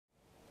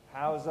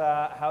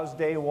How's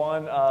day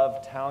one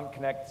of Talent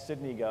Connect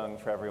Sydney going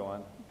for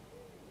everyone?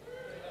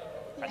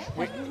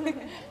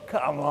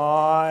 Come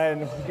on,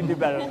 we can do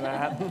better than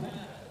that.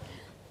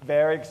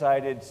 Very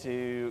excited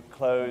to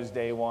close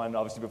day one,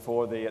 obviously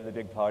before the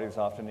big party this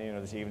afternoon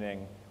or this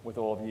evening, with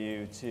all of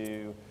you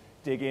to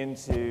dig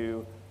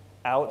into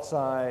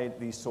outside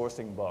the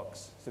sourcing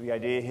books. So the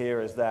idea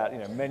here is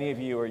that many of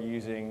you are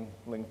using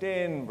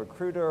LinkedIn,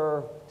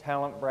 Recruiter,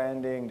 talent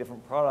branding,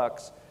 different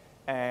products,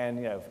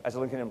 and as a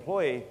LinkedIn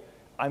employee,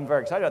 I'm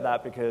very excited about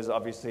that because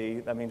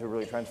obviously that means we're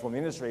really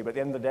transforming the industry. But at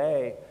the end of the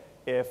day,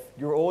 if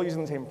you're all using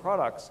the same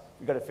products,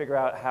 you've got to figure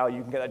out how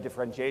you can get that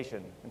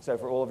differentiation. And so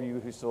for all of you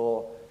who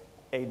saw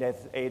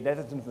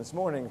Edris this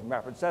morning from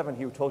Rapid7,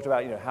 he talked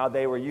about how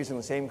they were using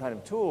the same kind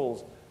of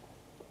tools,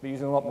 but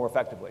using them a lot more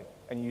effectively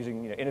and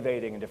using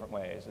innovating in different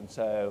ways. And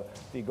so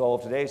the goal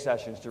of today's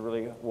session is to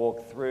really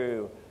walk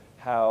through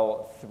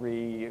how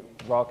three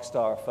rock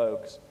star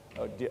folks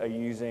are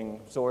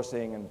using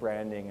sourcing and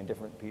branding and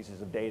different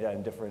pieces of data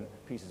and different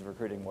pieces of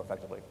recruiting more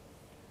effectively.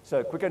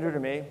 So quick intro to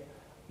me.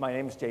 My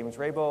name is James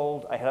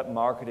Raybould. I head up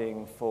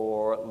marketing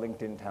for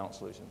LinkedIn Talent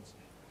Solutions.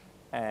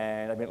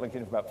 And I've been at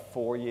LinkedIn for about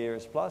 4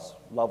 years plus.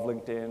 Love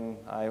LinkedIn.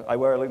 I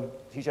wear a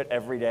LinkedIn t-shirt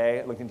every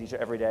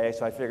day,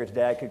 so I figured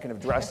today I could kind of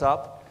dress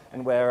up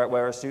and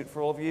wear a suit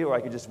for all of you, or I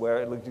could just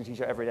wear a LinkedIn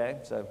t-shirt every day.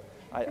 So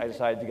I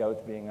decided to go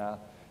with being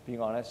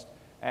honest.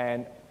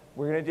 And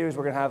what we're going to do is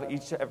we're going to have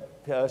each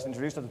person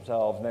introduce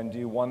themselves and then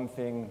do one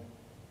thing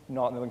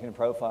not in the LinkedIn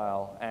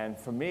profile. And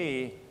for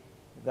me,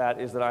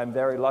 that is that I'm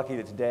very lucky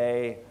that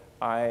today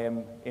I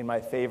am in my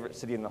favorite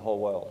city in the whole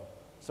world.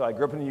 So I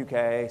grew up in the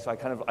UK, so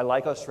I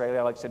like Australia,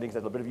 I like Sydney because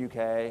there's a bit of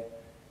UK.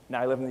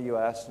 Now I live in the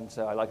US, and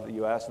so I like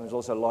the US, and there's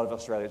also a lot of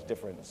Australia that's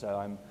different.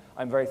 So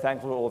I'm very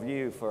thankful to all of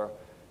you for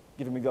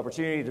giving me the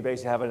opportunity to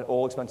basically have an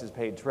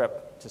all-expenses-paid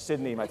trip to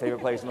Sydney, my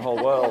favorite place in the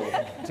whole world,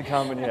 to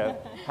come and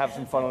have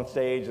some fun on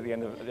stage at the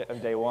end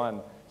of day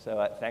one.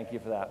 So thank you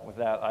for that. With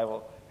that, I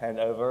will hand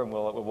over and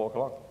we'll walk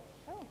along.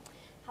 Cool.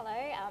 Hello,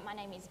 my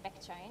name is Beck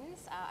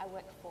Jones. I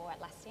work for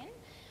Atlassian.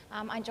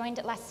 I joined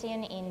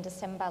Atlassian in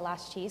December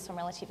last year, so I'm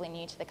relatively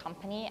new to the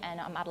company and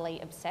I'm utterly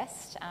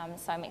obsessed.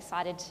 So I'm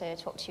excited to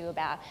talk to you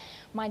about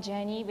my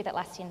journey with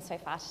Atlassian so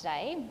far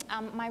today.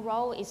 My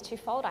role is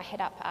twofold. I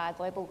head up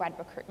global grad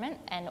recruitment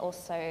and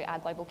also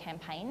global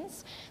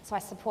campaigns. So I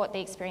support the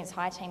experienced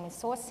hire team with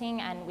sourcing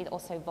and with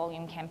also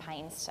volume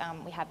campaigns.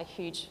 We have a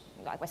huge,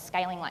 we're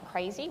scaling like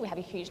crazy. We have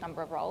a huge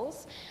number of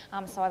roles.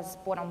 So I was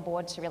brought on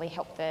board to really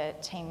help the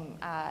team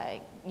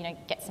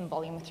get some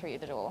volume through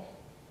the door.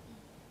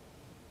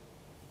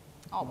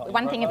 Oh,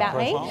 one thing about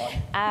me,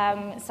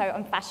 so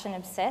I'm fashion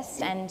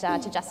obsessed, and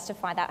to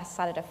justify that I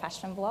started a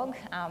fashion blog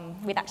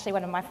with actually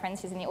one of my friends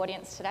who's in the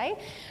audience today.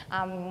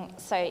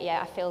 So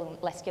yeah, I feel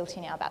less guilty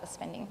now about the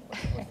spending.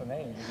 What's the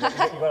name? You've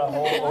got a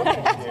whole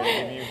audience here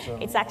to give you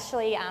some... It's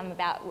actually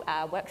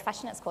about work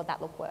fashion. It's called That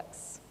Look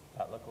Works.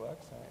 That Look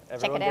Works. Right.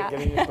 Check it out.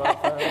 Getting your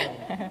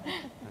smartphone.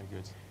 Very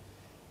good.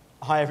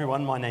 Hi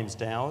everyone, my name's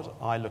Daoud.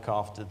 I look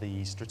after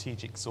the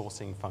strategic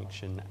sourcing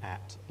function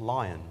at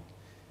Lion.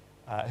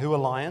 Who are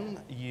Lion?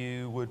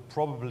 You would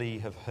probably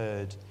have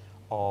heard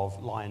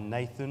of Lion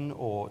Nathan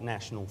or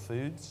National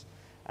Foods,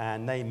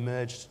 and they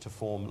merged to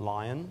form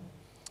Lion.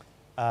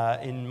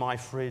 In my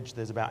fridge,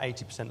 there's about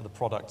 80% of the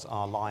products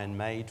are Lion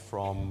made,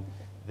 from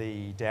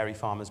the dairy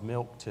farmer's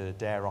milk to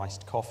Dare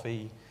iced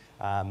coffee,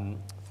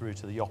 through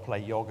to the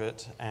Yoplait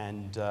yogurt,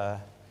 and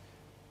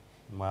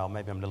well,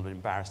 maybe I'm a little bit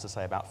embarrassed to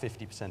say about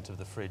 50% of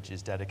the fridge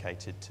is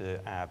dedicated to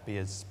our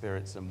beers,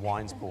 spirits and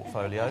wines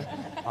portfolio.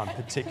 I'm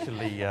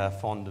particularly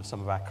fond of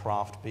some of our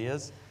craft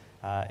beers.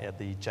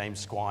 The James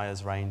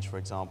Squires range, for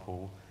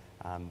example,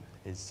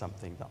 is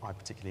something that I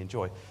particularly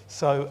enjoy.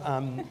 So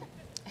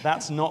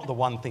that's not the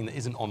one thing that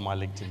isn't on my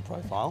LinkedIn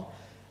profile.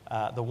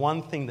 The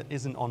one thing that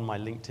isn't on my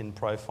LinkedIn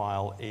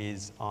profile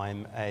is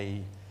I'm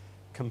a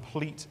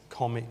complete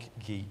comic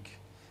geek.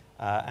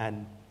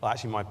 Well,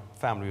 actually, my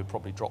family would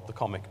probably drop the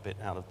comic bit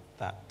out of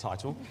that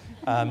title.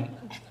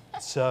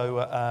 So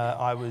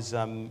I was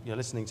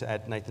listening to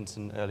Ed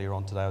Nathanson earlier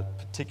on today. I was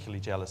particularly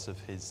jealous of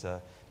his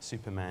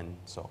Superman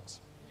socks.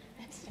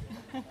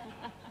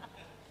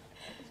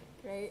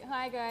 Great.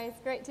 Hi, guys.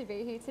 Great to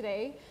be here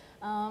today.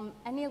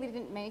 I nearly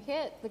didn't make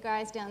it. The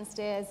guys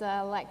downstairs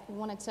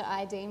wanted to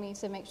ID me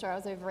to make sure I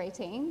was over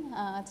 18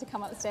 to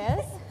come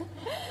upstairs.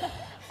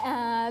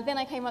 Then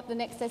I came up the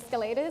next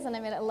escalators and I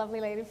met a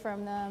lovely lady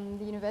from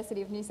the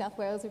University of New South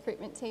Wales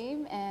recruitment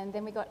team, and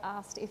then we got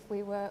asked if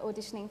we were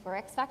auditioning for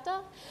X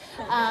Factor.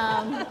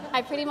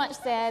 I pretty much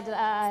said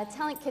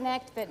Talent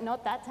Connect, but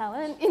not that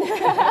talent.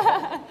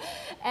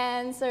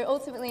 And so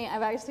ultimately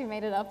I've actually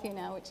made it up here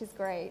now, which is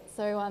great.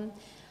 So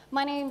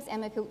my name's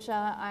Emma Pilcher.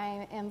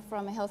 I am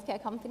from a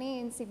healthcare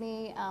company in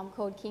Sydney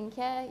called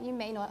KinCare. You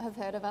may not have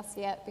heard of us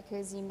yet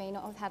because you may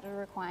not have had a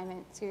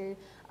requirement to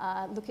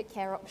look at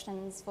care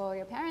options for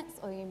your parents,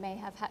 or you may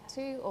have had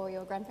to, or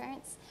your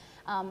grandparents.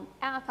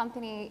 Our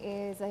company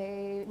is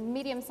a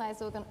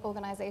medium-sized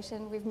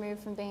organisation. We've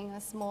moved from being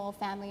a small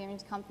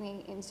family-owned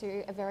company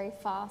into a very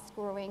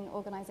fast-growing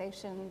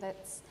organisation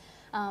that's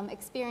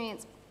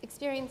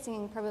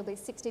experiencing probably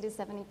 60 to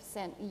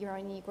 70%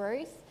 year-on-year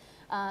growth.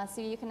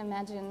 So you can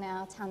imagine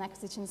our talent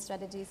acquisition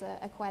strategies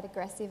are quite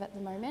aggressive at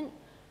the moment.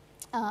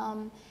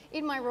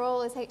 In my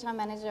role as HR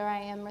manager, I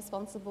am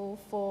responsible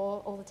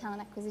for all the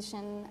talent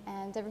acquisition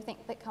and everything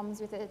that comes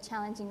with a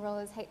challenging role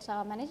as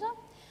HR manager.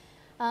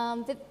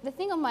 The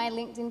thing on my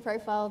LinkedIn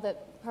profile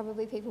that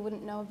probably people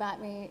wouldn't know about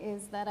me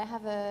is that I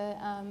have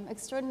an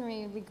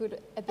extraordinarily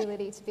good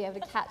ability to be able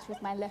to catch with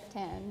my left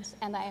hand,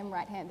 and I am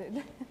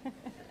right-handed.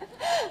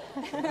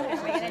 We're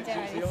going to do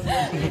it. We're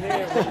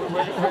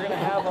going to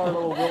have our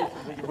little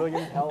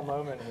William Tell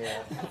moment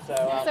here. So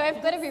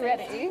I've got to be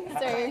ready.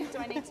 So Do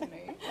I need to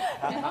move?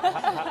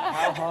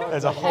 how hard?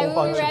 There's a I whole will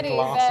bunch be ready, of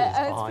but glasses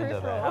it's behind her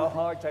peripheral. there. How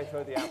hard can I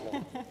throw the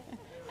apple?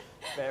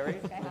 Barry?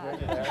 You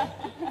ready? All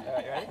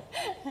right, you ready?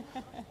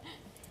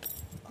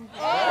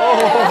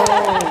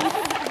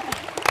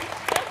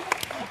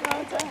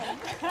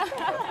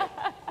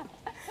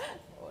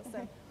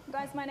 Awesome.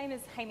 Guys, my name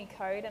is Haimi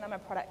Code and I'm a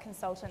product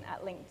consultant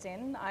at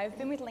LinkedIn. I've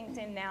been with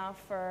LinkedIn now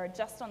for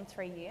just on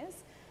 3 years,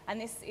 and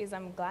this is,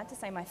 I'm glad to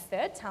say, my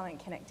third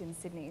Talent Connect in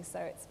Sydney, so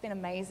it's been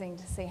amazing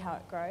to see how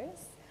it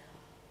grows.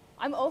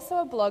 I'm also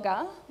a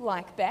blogger,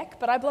 like Beck,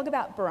 but I blog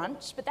about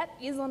brunch, but that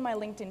is on my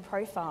LinkedIn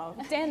profile.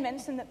 Dan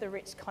mentioned that the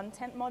rich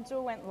content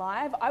module went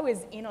live. I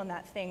was in on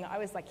that thing. I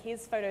was like,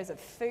 here's photos of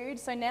food.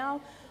 So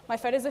now my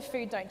photos of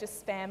food don't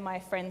just spam my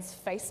friend's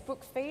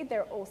Facebook feed,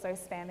 they're also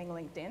spamming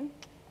LinkedIn.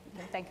 You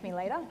can thank me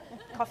later.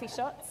 Coffee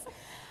shots.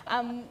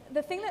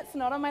 The thing that's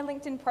not on my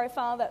LinkedIn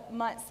profile that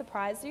might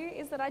surprise you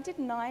is that I did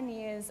 9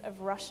 years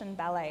of Russian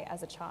ballet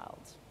as a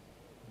child.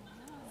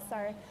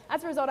 So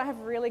as a result, I have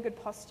really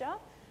good posture.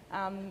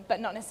 But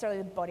not necessarily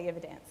the body of a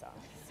dancer.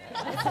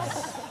 So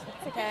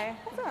it's okay,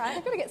 it's all right,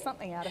 I've got to get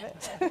something out of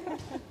it.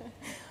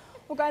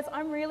 Well guys,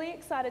 I'm really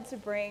excited to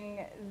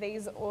bring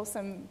these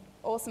awesome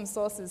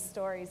sources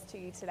stories to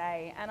you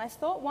today, and I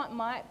thought what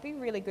might be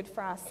really good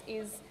for us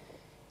is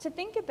to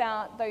think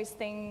about those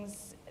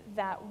things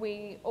that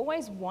we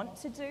always want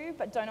to do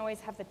but don't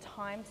always have the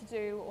time to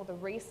do or the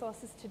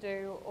resources to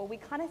do, or we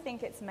kind of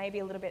think it's maybe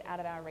a little bit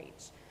out of our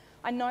reach.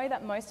 I know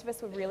that most of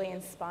us were really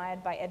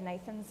inspired by Ed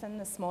Nathanson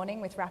this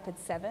morning with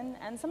Rapid7,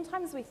 and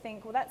sometimes we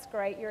think, well, that's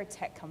great, you're a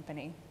tech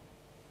company.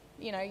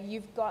 You know,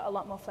 you've got a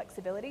lot more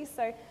flexibility.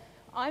 So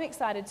I'm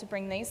excited to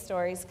bring these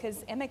stories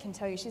because Emma can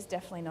tell you she's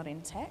definitely not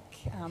in tech.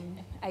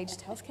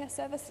 Aged healthcare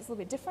service is a little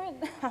bit different.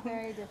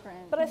 Very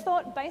different. But I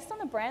thought, based on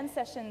the brand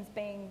sessions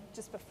being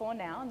just before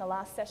now, in the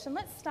last session,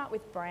 let's start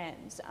with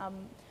brand.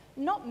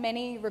 Not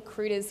many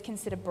recruiters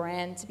consider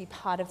brand to be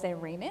part of their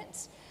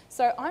remit.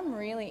 So I'm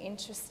really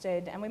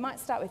interested, and we might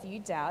start with you,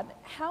 Daoud.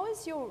 How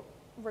has your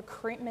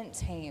recruitment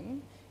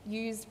team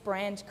used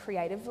brand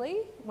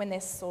creatively when they're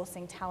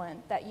sourcing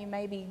talent that you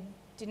maybe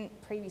didn't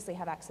previously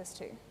have access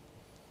to?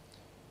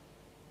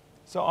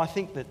 So I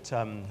think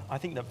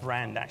that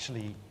brand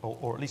actually,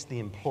 or at least the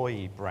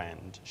employee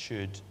brand,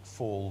 should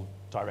fall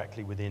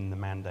directly within the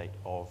mandate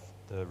of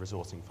the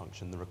resourcing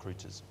function, the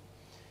recruiters.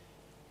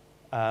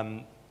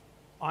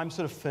 I'm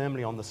sort of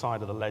firmly on the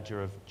side of the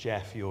ledger of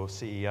Jeff, your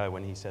CEO,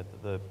 when he said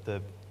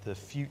that the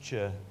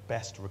future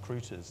best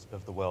recruiters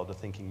of the world are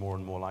thinking more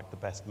and more like the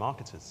best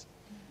marketers.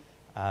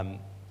 And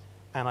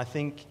I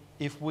think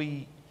if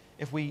we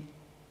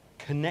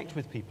connect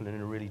with people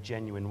in a really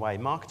genuine way,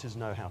 marketers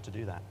know how to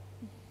do that.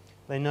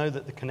 They know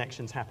that the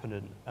connections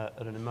happen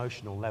at an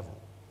emotional level.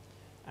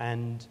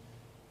 And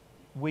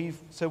we've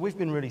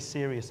been really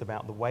serious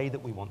about the way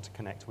that we want to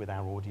connect with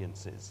our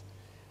audiences.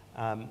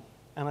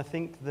 And I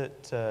think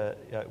that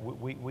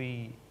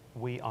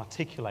we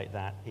articulate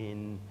that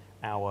in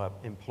our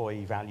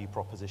employee value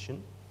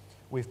proposition.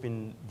 We've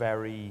been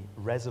very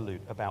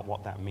resolute about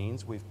what that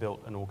means. We've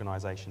built an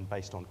organization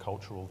based on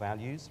cultural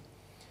values.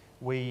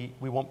 We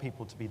want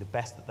people to be the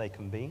best that they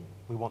can be.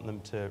 We want them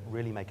to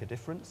really make a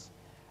difference.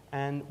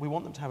 And we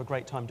want them to have a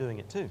great time doing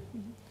it too.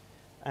 Mm-hmm.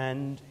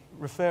 And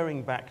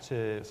referring back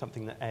to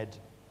something that Ed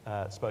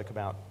spoke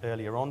about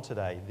earlier on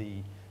today,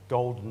 the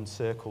golden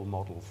circle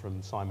model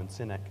from Simon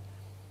Sinek,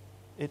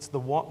 it's the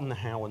what and the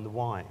how and the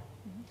why.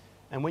 Mm-hmm.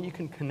 And when you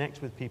can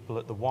connect with people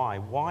at the why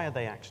are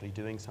they actually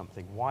doing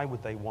something? Why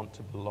would they want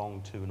to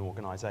belong to an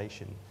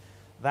organization?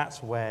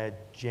 That's where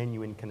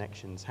genuine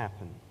connections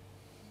happen.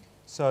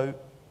 So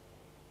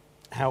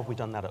how have we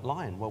done that at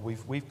Lion? Well,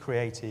 we've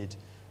created,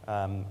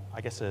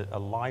 I guess, a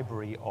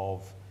library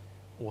of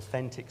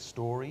authentic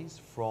stories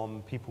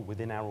from people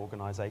within our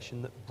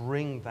organization that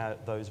bring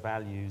those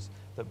values,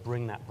 that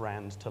bring that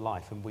brand to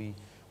life. And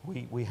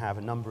we have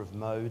a number of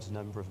modes, a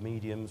number of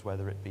mediums,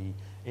 whether it be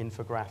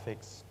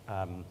infographics,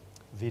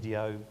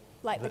 video.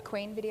 Like the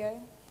Queen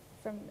video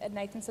from Ed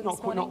Nathanson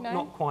this morning?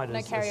 Not quite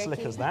as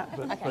slick as that,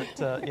 but, okay.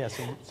 but yeah,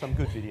 some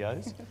good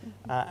videos.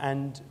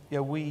 And you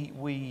know,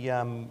 we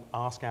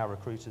ask our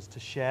recruiters to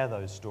share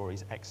those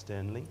stories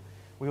externally.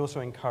 We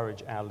also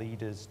encourage our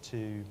leaders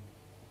to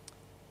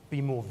be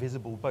more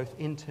visible both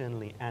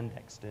internally and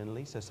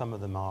externally. So some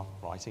of them are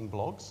writing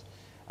blogs.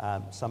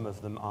 Some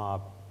of them are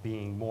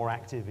being more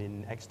active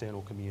in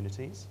external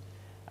communities.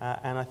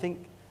 And I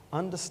think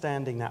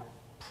understanding that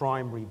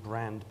primary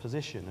brand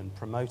position, and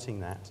promoting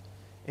that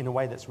in a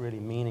way that's really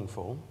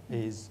meaningful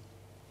is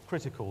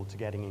critical to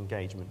getting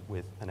engagement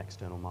with an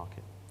external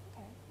market.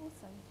 Okay,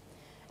 awesome.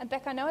 And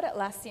Beck, I know at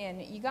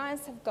Atlassian, you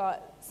guys have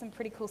got some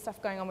pretty cool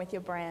stuff going on with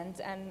your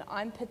brand, and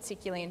I'm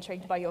particularly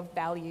intrigued by your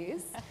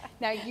values.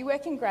 Now, you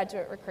work in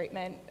graduate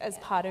recruitment as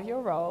part of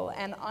your role,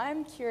 and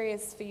I'm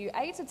curious for you,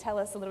 A, to tell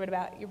us a little bit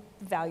about your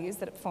values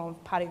that form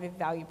part of your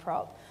value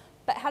prop,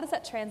 but how does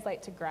that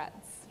translate to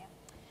grads?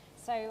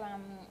 So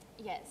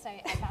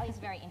our values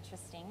are very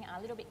interesting,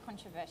 a little bit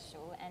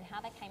controversial, and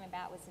how they came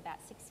about was about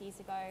 6 years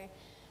ago.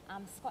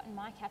 Scott and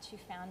Mike, our two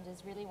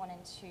founders, really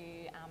wanted to,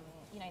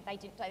 they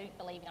didn't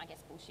believe in, I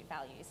guess, bullshit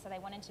values, so they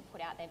wanted to put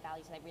out their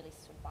values they really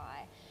stood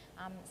by.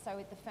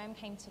 So the firm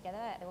came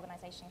together, the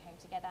organisation came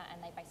together,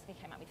 and they basically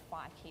came up with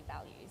 5 key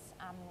values.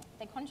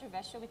 They're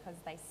controversial because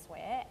they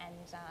swear,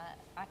 and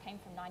I came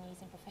from 9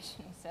 years in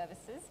professional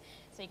services,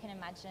 so you can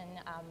imagine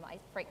it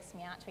freaks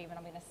me out to even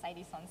I'm going to say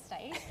this on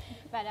stage.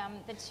 But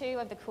the 2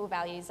 of the cool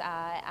values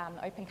are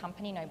open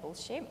company, no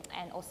bullshit,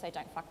 and also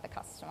don't fuck the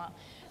customer.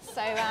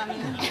 So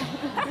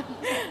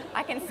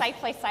I can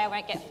safely say I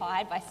won't get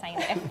fired by saying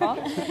the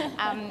F-bomb,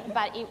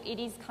 but it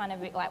is kind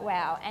of like,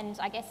 wow. And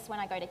I guess when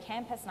I go to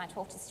campus and I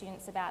talk to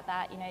students about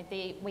that,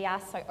 we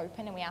are so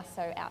open and we are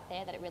so out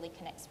there that it really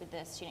connects with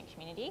the student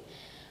community.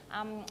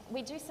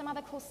 We do some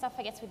other cool stuff,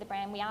 I guess, with the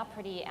brand. We are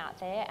pretty out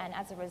there, and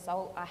as a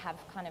result, I have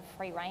kind of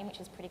free reign, which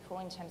is pretty cool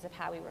in terms of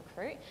how we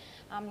recruit.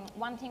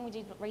 One thing we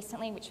did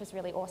recently, which was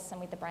really awesome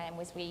with the brand,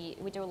 was we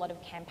do a lot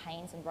of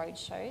campaigns and road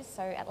shows.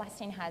 So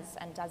Atlassian has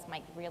and does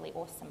make really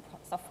awesome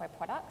software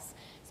products.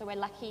 So we're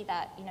lucky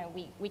that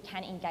we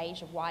can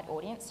engage a wide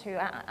audience who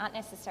aren't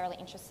necessarily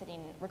interested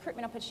in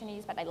recruitment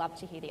opportunities, but they love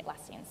to hear the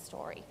Atlassian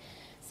story.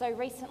 So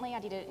recently I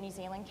did a New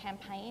Zealand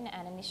campaign,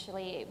 and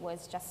initially it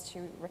was just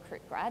to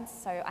recruit grads.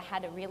 So I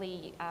had a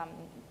really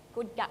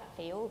good gut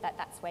feel that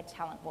that's where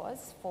talent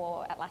was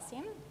for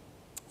Atlassian.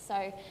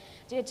 So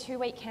did a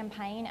 2-week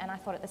campaign, and I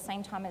thought at the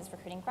same time as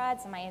recruiting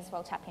grads, I may as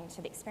well tap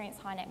into the Experience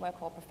High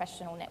network or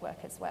professional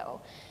network as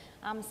well.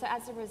 So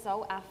as a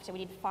result, after we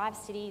did 5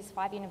 cities,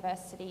 5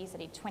 universities, I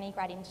did 20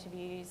 grad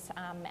interviews,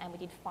 and we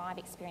did 5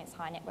 Experience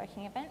High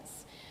networking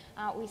events.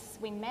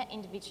 We met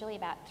individually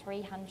about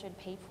 300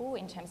 people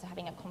in terms of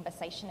having a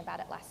conversation about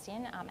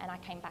Atlassian, and I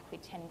came back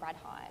with 10 grad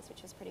hires,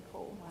 which was pretty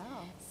cool.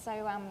 Wow. So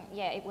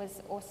it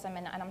was awesome,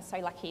 and I'm so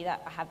lucky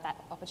that I have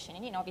that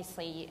opportunity. And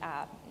obviously,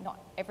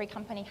 not every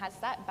company has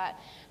that, but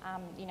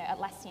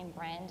Atlassian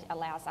brand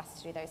allows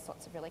us to do those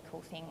sorts of really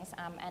cool things,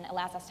 and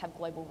allows us to have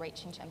global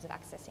reach in terms of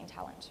accessing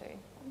talent too.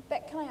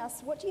 Beck, can I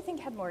ask, what do you think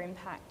had more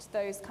impact?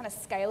 Those kind of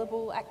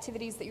scalable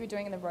activities that you were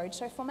doing in the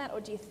roadshow format,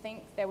 or do you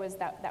think there was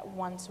that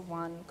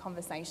one-to-one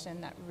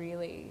conversation that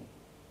really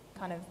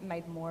kind of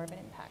made more of an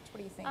impact? What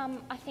do you think?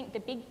 I think the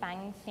big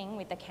bang thing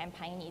with the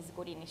campaign is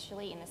good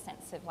initially, in the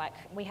sense of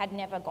we had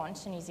never gone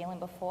to New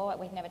Zealand before,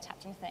 we'd never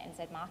tapped into the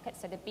NZ market,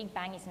 so the big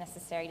bang is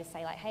necessary to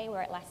say hey,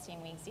 we're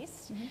Atlassian, we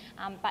exist.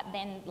 Mm-hmm. But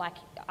then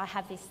I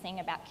have this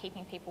thing about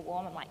keeping people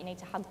warm, and you need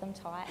to hug them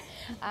tight,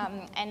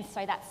 and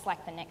so that's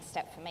the next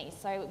step for me.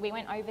 So we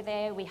went over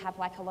there, we have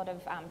a lot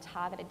of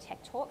targeted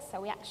tech talks,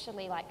 so we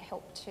actually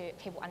help to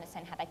people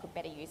understand how they could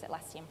better use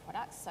Atlassian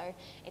products, so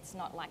it's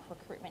not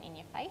recruitment in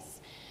your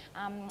face.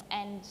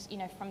 And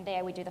from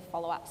there we do the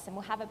follow-ups, and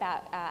we'll have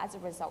about, as a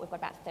result, we've got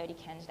about 30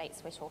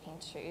 candidates we're talking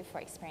to for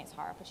experience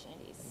hire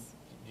opportunities.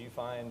 Do you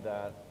find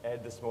that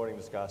Ed this morning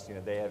discussed,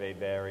 they have a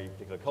very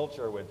particular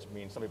culture, which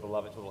means some people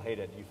love it, some people hate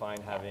it. Do you find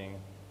having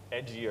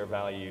edgier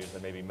values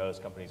than maybe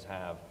most companies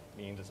have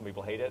means that some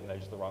people hate it and they're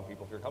just the wrong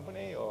people for your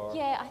company? Or?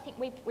 Yeah, I think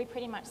we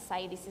pretty much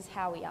say this is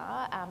how we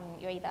are.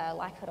 You either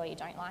like it or you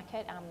don't like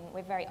it.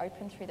 We're very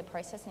open through the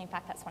process, and in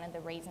fact that's one of the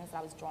reasons that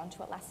I was drawn to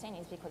Atlassian,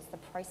 is because the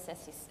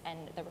process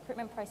and the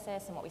recruitment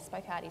process and what we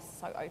spoke about is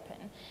so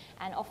open.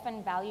 And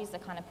often values are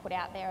kind of put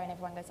out there and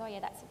everyone goes, oh yeah,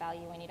 that's a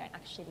value, and you don't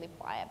actually live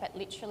by it. But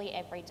literally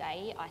every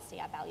day I see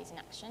our values in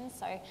action.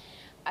 So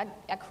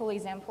a cool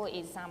example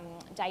is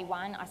day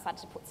 1, I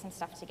started to put some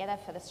stuff together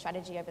for the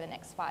strategy over the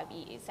next 5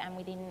 years, and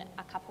within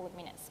a couple of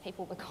minutes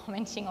people were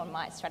commenting on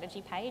my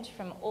strategy page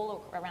from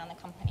all around the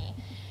company.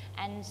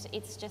 And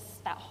it's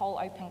just that whole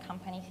open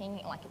company thing,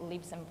 it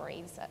lives and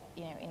breathes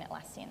in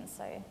Atlassian.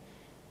 So.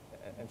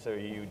 And so are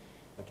you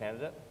the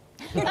candidate?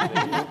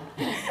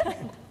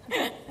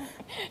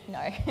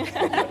 No.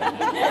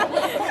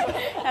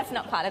 That's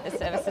not part of the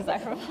services I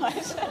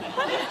provide.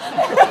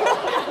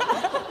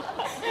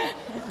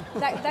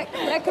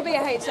 That could be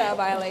a HR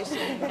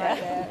violation right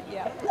there.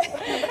 Yeah.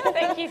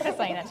 Thank you for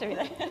saying that to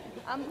me.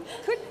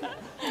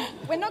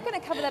 We're not going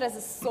to cover that as a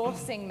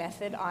sourcing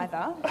method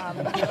either.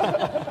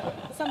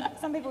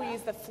 Some people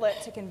use the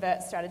flirt to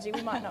convert strategy.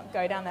 We might not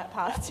go down that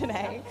path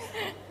today.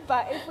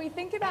 But if we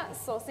think about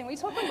sourcing, we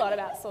talk a lot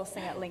about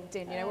sourcing at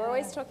LinkedIn. We're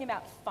always talking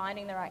about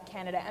finding the right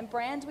candidate, and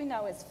brand we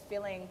know is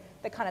filling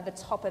the kind of the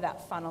top of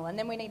that funnel, and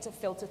then we need to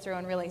filter through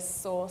and really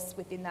source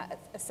within that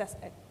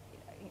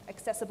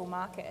accessible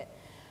market.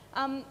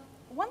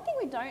 One thing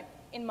we don't,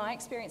 in my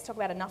experience, talk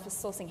about enough is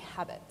sourcing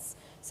habits.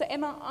 So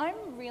Emma,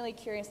 I'm really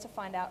curious to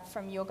find out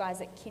from your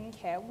guys at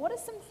KinCare, what are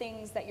some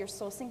things that your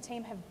sourcing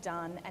team have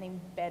done and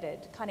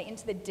embedded kind of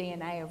into the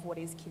DNA of what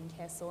is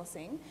KinCare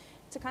sourcing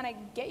to kind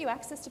of get you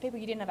access to people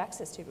you didn't have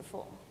access to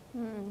before?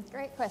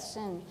 Great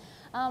question.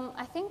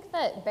 I think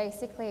that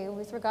basically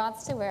with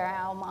regards to where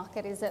our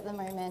market is at the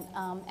moment,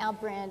 our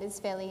brand is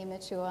fairly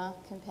immature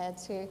compared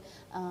to,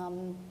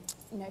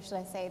 should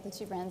I say, the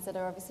two brands that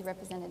are obviously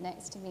represented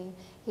next to me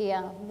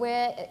here.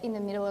 We're in the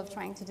middle of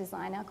trying to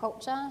design our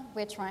culture.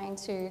 We're trying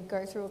to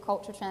go through a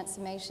culture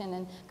transformation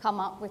and come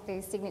up with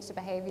these signature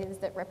behaviours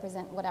that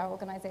represent what our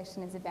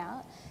organisation is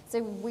about.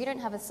 So we don't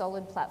have a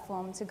solid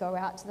platform to go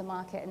out to the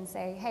market and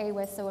say, hey,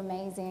 we're so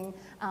amazing,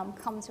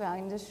 come to our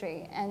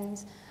industry. And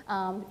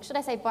should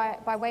I say,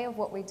 by way of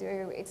what we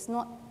do, it's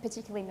not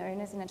particularly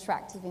known as an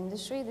attractive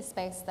industry, the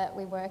space that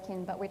we work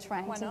in, but we're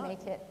trying to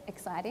make it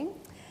exciting.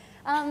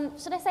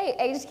 Should I say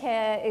aged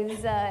care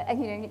is,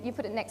 you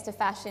put it next to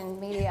fashion,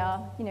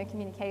 media,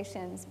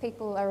 communications.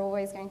 People are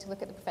always going to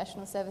look at the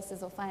professional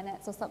services or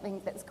finance or something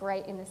that's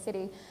great in the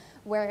city,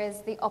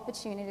 whereas the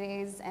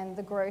opportunities and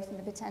the growth and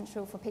the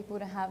potential for people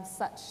to have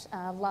such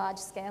large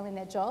scale in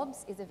their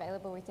jobs is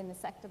available within the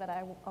sector that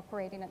I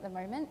operate in at the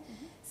moment.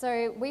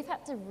 So we've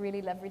had to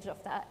really leverage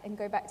off that and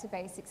go back to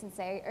basics and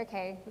say,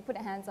 okay, we put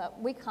our hands up,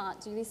 we can't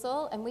do this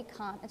all and we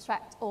can't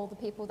attract all the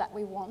people that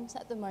we want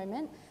at the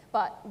moment,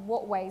 but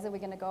what ways are we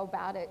going to go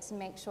about it to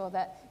make sure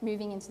that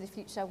moving into the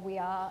future we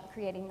are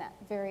creating that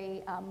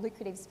very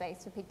lucrative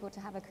space for people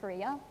to have a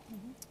career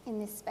in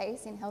this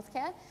space in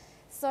healthcare.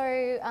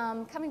 So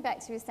coming back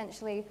to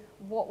essentially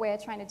what we're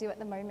trying to do at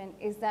the moment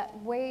is that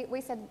we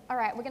said, all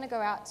right, we're going to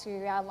go out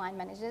to our line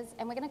managers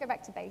and we're going to go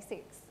back to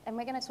basics and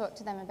we're going to talk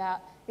to them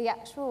about the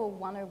actual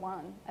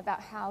 101,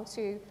 about how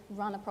to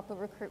run a proper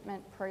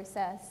recruitment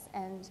process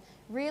and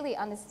really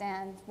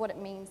understand what it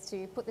means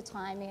to put the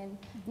time in,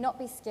 not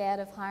be scared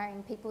of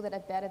hiring people that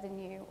are better than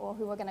you or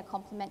who are going to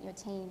complement your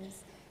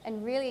teams,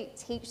 and really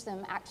teach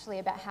them actually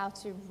about how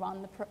to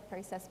run the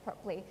process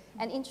properly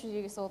and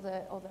introduce all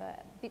the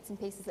bits and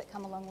pieces that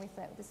come along with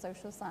it, the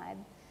social side.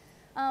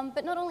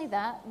 But not only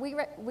that,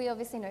 we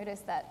obviously notice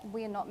that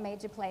we are not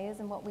major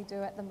players in what we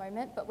do at the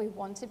moment, but we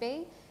want to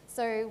be.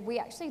 So we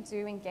actually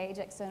do engage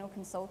external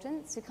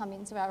consultants to come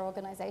into our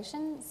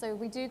organisation. So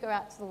we do go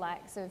out to the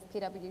likes of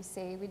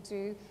PwC, we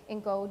do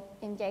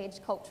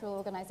engage cultural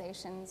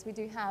organisations, we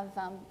do have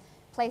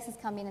places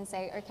come in and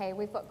say, okay,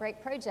 we've got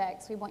great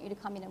projects, we want you to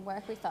come in and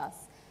work with us.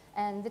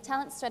 And the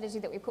talent strategy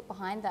that we put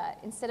behind that,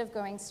 instead of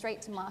going straight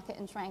to market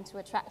and trying to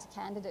attract a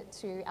candidate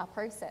to our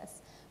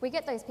process, we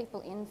get those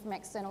people in from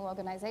external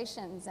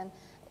organisations, and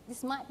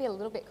this might be a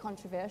little bit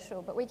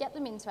controversial, but we get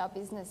them into our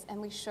business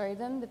and we show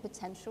them the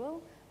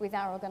potential with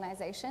our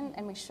organisation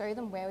and we show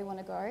them where we want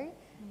to go.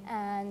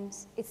 And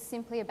it's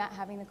simply about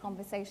having the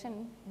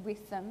conversation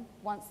with them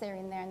once they're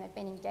in there and they've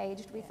been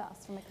engaged with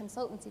us from a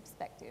consultancy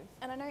perspective.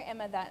 And I know,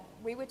 Emma, that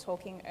we were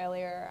talking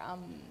earlier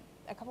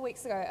a couple of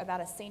weeks ago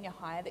about a senior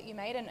hire that you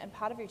made, and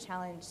part of your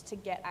challenge to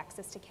get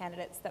access to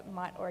candidates that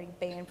might already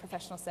be in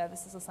professional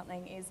services or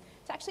something is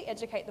to actually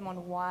educate them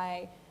on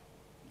why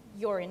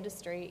your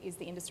industry is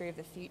the industry of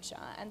the future.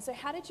 And so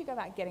how did you go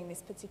about getting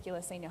this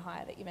particular senior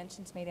hire that you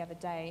mentioned to me the other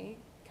day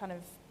kind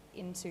of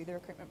into the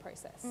recruitment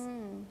process?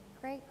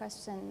 Great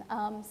question.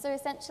 So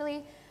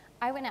essentially,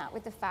 I went out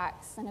with the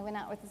facts and I went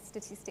out with the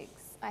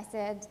statistics. I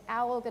said,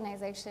 our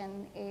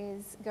organisation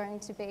is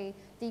going to be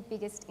the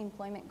biggest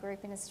employment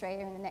group in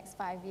Australia in the next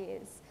 5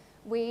 years.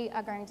 We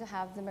are going to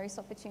have the most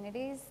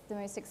opportunities, the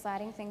most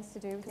exciting things to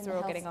do within the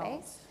health space.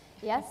 Old.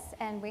 Yes,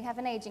 and we have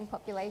an ageing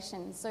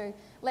population. So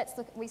let's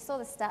look, we saw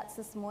the stats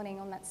this morning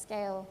on that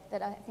scale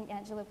that I think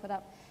Angela put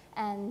up,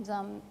 and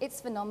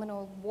it's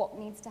phenomenal what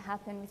needs to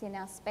happen within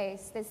our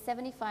space. There's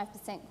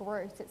 75%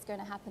 growth that's going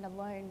to happen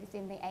alone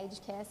within the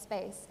aged care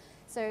space.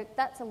 So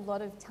that's a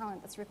lot of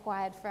talent that's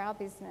required for our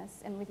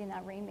business and within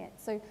our remit.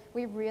 So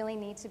we really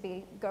need to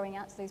be going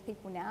out to those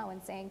people now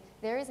and saying,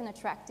 there is an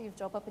attractive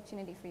job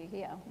opportunity for you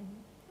here.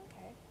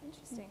 Okay,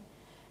 interesting.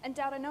 And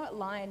Daoud, I know at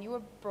Lion you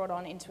were brought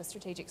on into a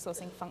strategic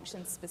sourcing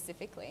function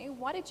specifically.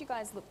 Why did you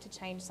guys look to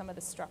change some of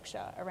the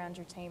structure around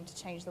your team to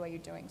change the way you're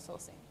doing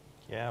sourcing?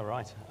 Yeah,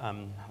 right.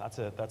 That's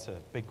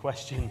a big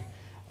question.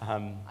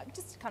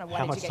 Just kind of why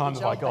how did much you get time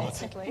your have I job, got?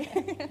 basically?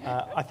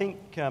 I think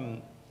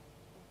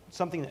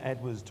something that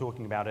Ed was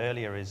talking about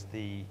earlier is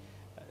the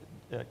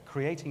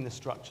creating the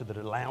structure that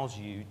allows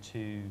you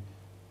to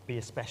be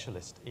a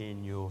specialist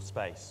in your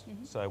space.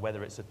 So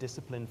whether it's a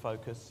discipline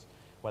focus,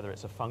 whether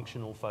it's a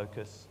functional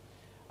focus,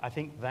 I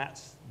think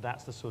that's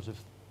the sort of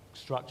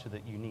structure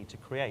that you need to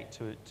create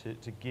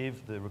to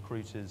give the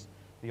recruiters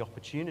the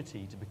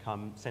opportunity to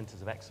become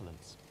centres of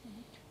excellence.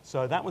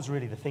 So that was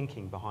really the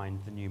thinking behind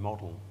the new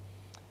model.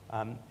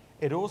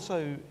 It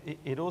also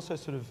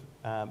sort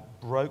of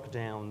broke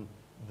down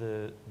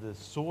the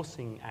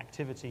sourcing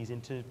activities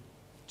into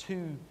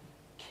two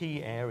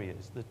key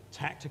areas: the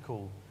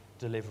tactical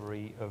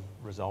delivery of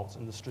results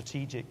and the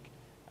strategic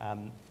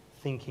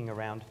thinking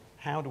around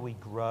how do we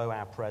grow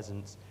our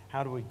presence,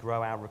 how do we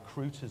grow our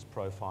recruiters'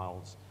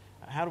 profiles,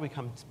 how do we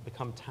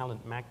become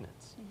talent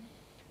magnets.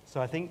 So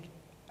I think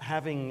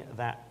having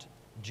that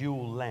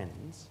dual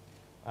lens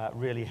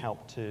really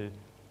helped to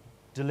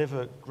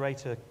deliver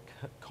greater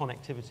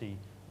connectivity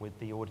with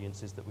the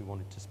audiences that we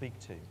wanted to speak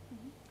to.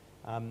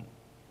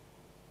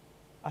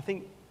 I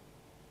think,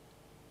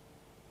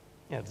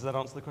 yeah, does that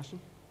answer the question?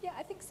 Yeah,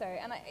 I think so.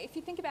 And if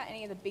you think about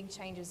any of the big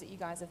changes that you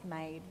guys have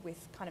made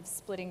with kind of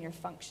splitting your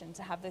function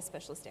to have those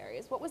specialist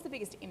areas, what was the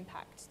biggest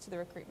impact to the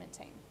recruitment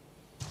team?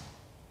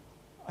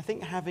 I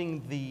think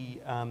having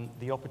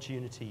the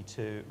opportunity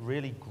to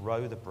really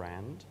grow the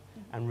brand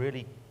and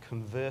really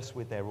converse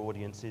with their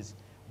audiences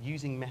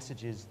using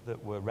messages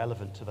that were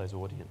relevant to those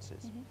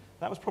audiences.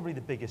 That was probably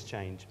the biggest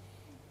change.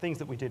 Things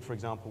that we did, for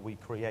example, we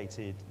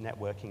created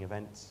networking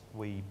events,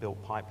 we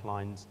built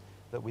pipelines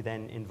that we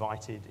then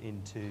invited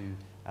into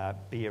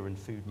beer and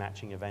food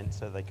matching events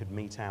so they could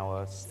meet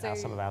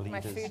some of our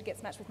leaders. My food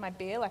gets matched with my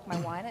beer, like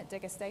my wine at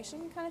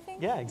degustation kind of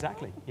thing? Yeah,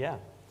 exactly, yeah.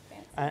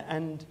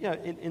 And you know,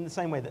 in the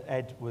same way that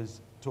Ed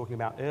was talking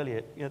about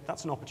earlier, you know,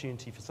 that's an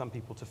opportunity for some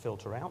people to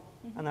filter out,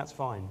 and that's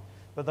fine.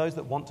 But those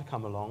that want to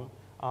come along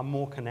are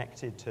more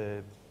connected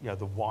to, you know,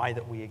 the why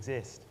that we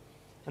exist.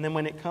 And then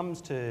when it comes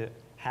to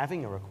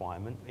having a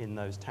requirement in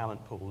those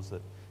talent pools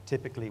that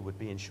typically would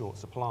be in short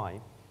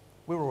supply,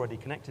 we're already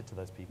connected to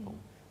those people.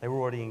 They were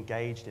already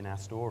engaged in our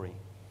story.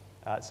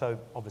 So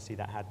obviously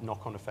that had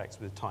knock-on effects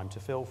with time to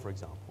fill, for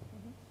example.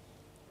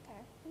 Okay,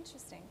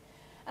 interesting.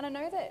 And I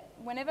know that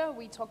whenever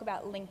we talk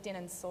about LinkedIn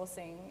and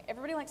sourcing,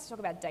 everybody likes to talk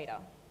about data.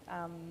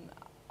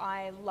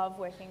 I love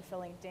working for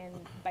LinkedIn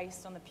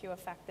based on the pure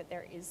fact that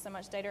there is so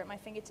much data at my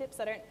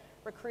fingertips. I don't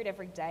recruit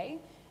every day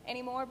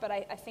anymore, but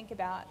I think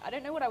about, I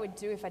don't know what I would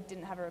do if I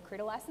didn't have a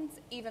recruiter license,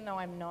 even though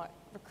I'm not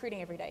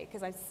recruiting every day,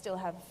 because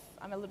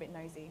I'm a little bit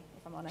nosy,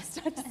 if I'm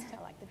honest. I just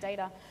don't like the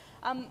data.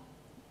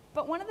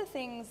 But one of the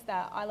things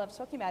that I love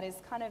talking about is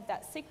kind of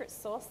that secret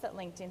sauce that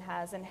LinkedIn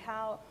has and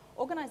how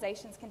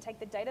organizations can take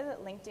the data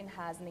that LinkedIn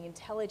has and the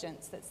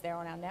intelligence that's there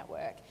on our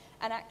network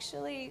and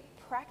actually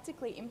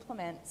practically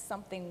implement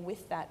something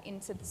with that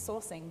into the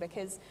sourcing,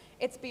 because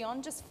it's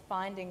beyond just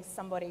finding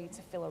somebody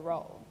to fill a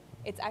role.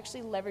 It's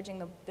actually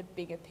leveraging the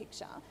bigger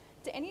picture.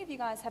 Do any of you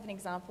guys have an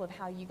example of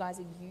how you guys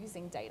are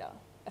using data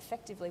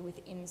effectively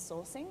within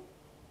sourcing,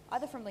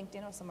 either from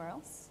LinkedIn or somewhere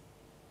else?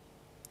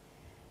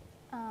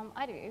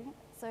 I do.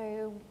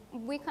 So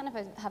we kind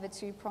of have a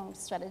two-pronged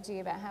strategy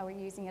about how we're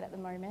using it at the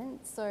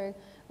moment. So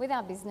with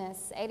our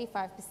business,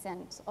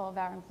 85% of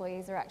our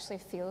employees are actually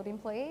field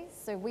employees.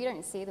 So we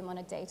don't see them on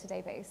a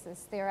day-to-day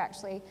basis. They're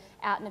actually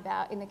out and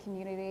about in the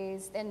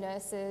communities. They're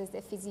nurses,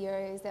 they're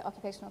physios, they're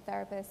occupational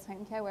therapists,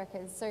 home care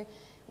workers. So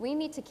we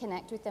need to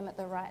connect with them at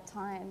the right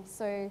time.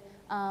 So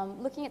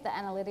looking at the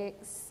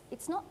analytics,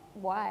 it's not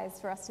wise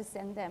for us to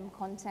send them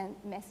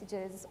content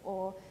messages,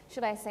 or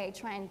should I say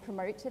try and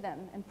promote to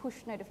them and push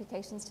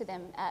notifications to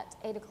them at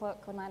 8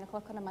 o'clock or 9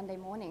 o'clock on a Monday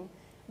morning.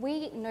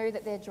 We know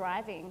that they're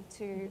driving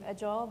to a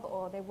job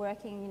or they're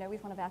working, you know,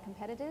 with one of our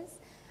competitors.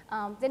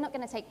 They're not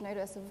going to take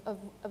notice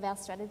of our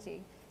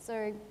strategy.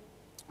 So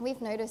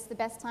we've noticed the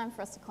best time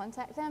for us to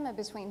contact them are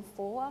between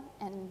 4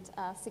 and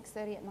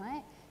 6:30 at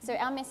night. So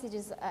our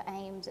messages are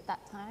aimed at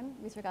that time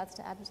with regards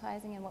to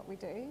advertising and what we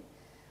do.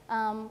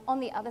 On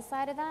the other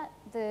side of that,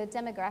 the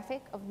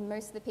demographic of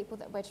most of the people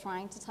that we're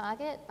trying to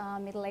target are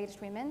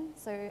middle-aged women.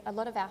 So a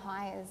lot of our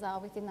hires are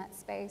within that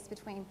space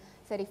between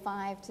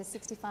 35 to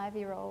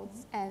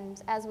 65-year-olds.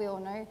 And as we all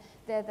know,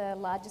 they're the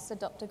largest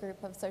adopter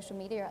group of social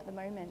media at the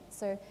moment.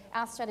 So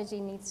our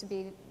strategy needs to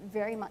be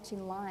very much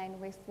in line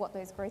with what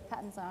those growth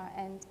patterns are,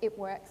 and it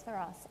works for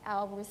us.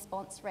 Our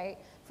response rate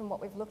from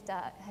what we've looked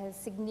at has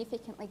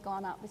significantly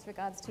gone up with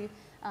regards to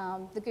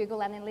the Google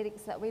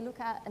Analytics that we look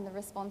at and the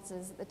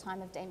responses at the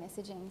time of day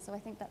messaging. So I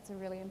think that's a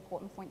really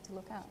important point to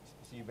look at.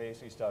 So you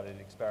basically started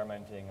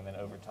experimenting and then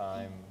over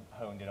time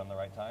honed in on the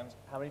right times.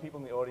 How many people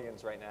in the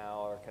audience right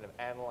now are kind of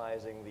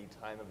analyzing the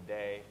time of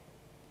day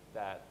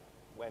that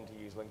when to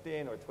use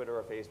LinkedIn or Twitter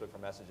or Facebook for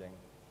messaging?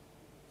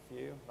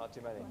 Few, not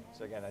too many.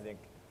 So again, I think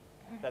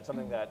that's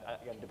something that,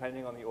 again,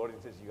 depending on the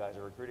audiences you guys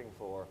are recruiting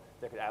for,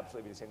 there could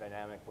absolutely be the same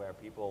dynamic where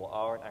people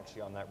aren't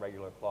actually on that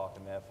regular clock,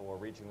 and therefore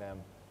reaching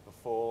them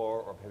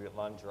before or maybe at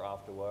lunch or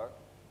after work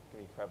can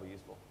be incredibly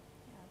useful.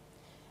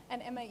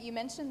 And Emma, you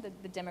mentioned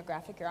the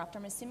demographic you're after.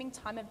 I'm assuming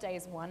time of day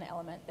is one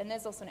element. Then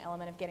there's also an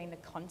element of getting the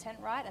content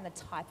right and the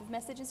type of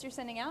messages you're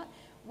sending out.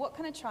 What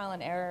kind of trial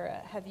and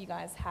error have you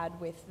guys had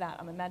with that?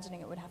 I'm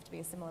imagining it would have to be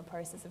a similar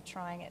process of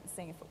trying it and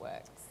seeing if it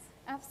works.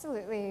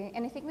 Absolutely.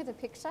 Anything with a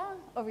picture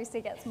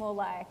obviously gets more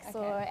likes, Okay.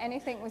 or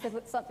anything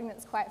with something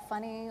that's quite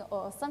funny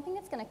or something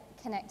that's going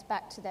to connect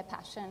back to their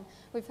passion.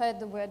 We've heard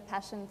the word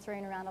passion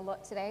thrown around a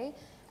lot today.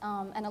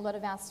 And a lot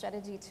of our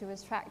strategy to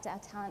attract our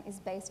talent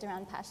is based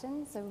around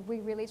passion. So we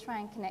really try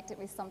and connect it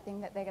with something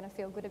that they're going to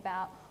feel good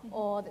about,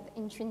 or that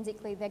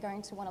intrinsically they're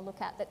going to want to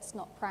look at that's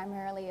not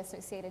primarily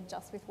associated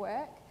just with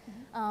work.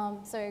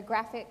 So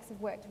graphics have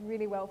worked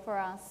really well for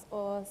us,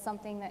 or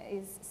something that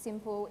is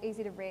simple,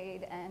 easy to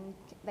read, and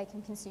they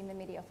can consume the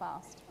media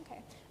fast.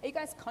 Okay. Are you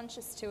guys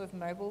conscious too of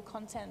mobile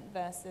content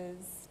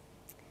versus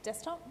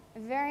desktop?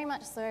 Very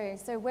much so.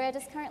 So we're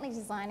just currently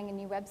designing a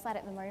new website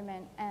at the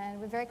moment, and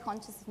we're very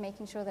conscious of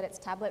making sure that it's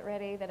tablet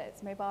ready, that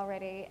it's mobile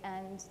ready,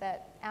 and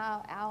that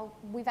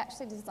we've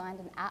actually designed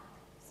an app.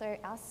 So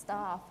our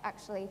staff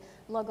actually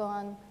log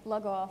on,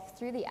 log off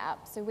through the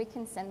app, so we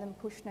can send them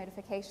push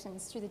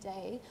notifications through the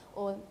day,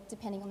 or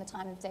depending on the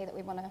time of day that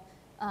we want to,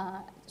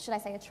 should I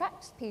say,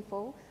 attract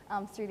people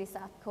through this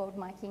app called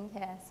My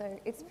KinCare. So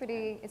it's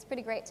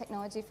pretty great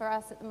technology for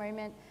us at the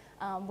moment.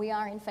 We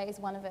are in phase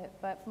 1 of it,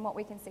 but from what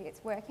we can see,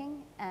 it's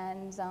working,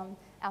 and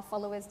our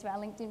followers to our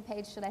LinkedIn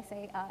page, should I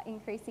say, are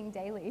increasing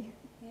daily.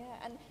 Yeah,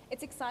 and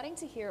it's exciting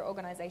to hear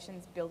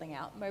organisations building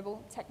out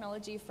mobile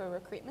technology for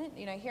recruitment.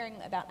 You know, hearing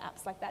about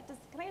apps like that.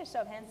 Can I get a show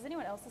of hands? Has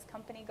anyone else's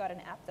company got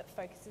an app that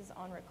focuses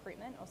on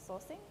recruitment or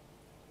sourcing?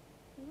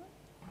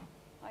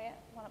 Oh yeah,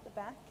 one up the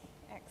back.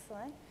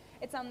 Excellent.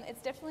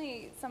 It's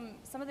definitely some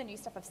of the new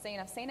stuff I've seen.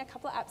 I've seen a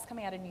couple of apps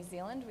coming out of New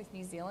Zealand with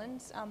New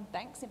Zealand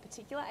banks in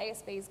particular.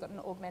 ASB's got an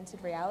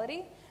augmented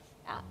reality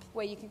app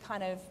where you can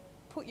kind of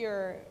put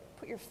your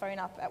phone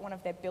up at one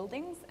of their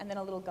buildings, and then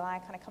a little guy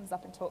kind of comes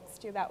up and talks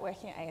to you about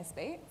working at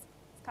ASB. It's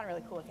kind of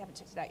really cool. If you haven't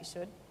checked it out, you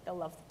should. They'll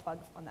love the plug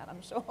on that,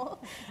 I'm sure.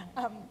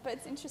 But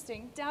it's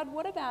interesting. Daoud,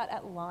 what about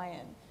at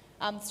Lion?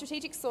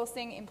 Strategic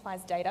sourcing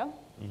implies data.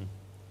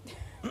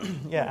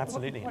 Yeah,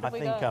 absolutely. What have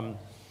we got?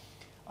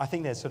 I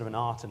think there's sort of an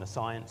art and a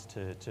science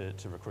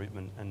to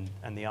recruitment,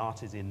 and the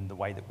art is in the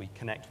way that we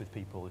connect with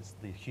people, it's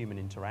the human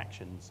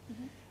interactions.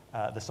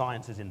 The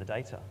science is in the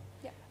data.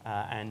 Yeah.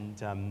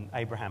 And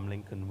Abraham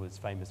Lincoln was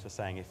famous for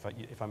saying,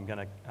 if I'm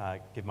going to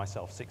give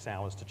myself 6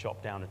 hours to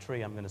chop down a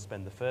tree, I'm going to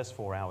spend the first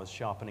 4 hours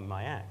sharpening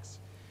my axe.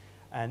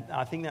 And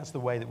I think that's the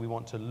way that we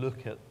want to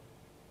look at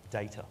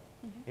data.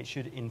 It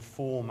should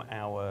inform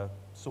our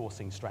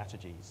sourcing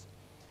strategies.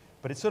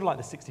 But it's sort of like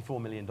the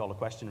 $64 million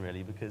question,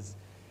 really, because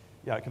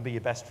it can be your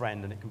best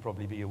friend and it can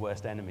probably be your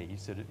worst enemy.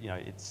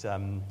 It's,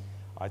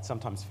 I'd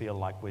sometimes feel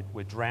like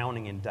we're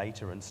drowning in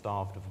data and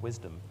starved of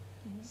wisdom.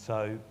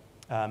 So,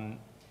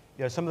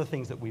 some of the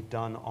things that we've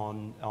done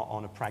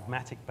on a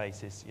pragmatic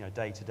basis,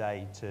 day to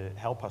day, to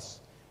help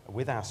us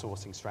with our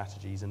sourcing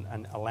strategies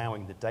and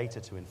allowing the data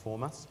to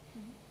inform us,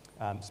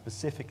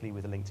 specifically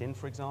with LinkedIn,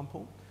 for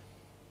example.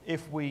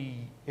 If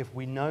we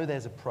know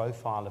there's a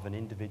profile of an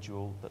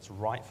individual that's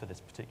right for this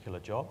particular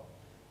job,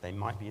 they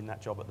might be in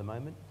that job at the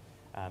moment.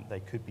 They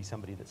could be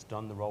somebody that's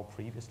done the role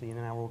previously in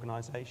our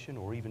organization,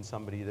 or even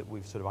somebody that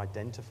we've sort of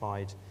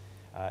identified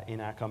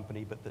in our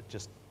company, but that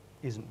just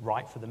isn't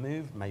right for the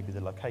move, maybe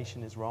the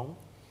location is wrong.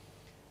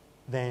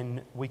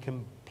 Then we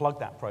can plug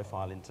that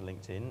profile into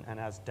LinkedIn, and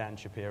as Dan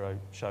Shapiro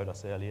showed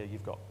us earlier,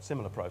 you've got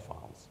similar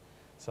profiles.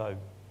 So,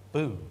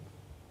 boom,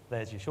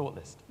 there's your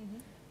shortlist.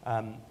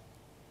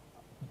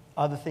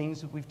 Other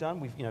things that we've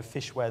done,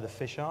 fish where the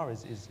fish are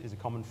is a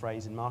common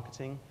phrase in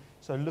marketing.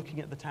 So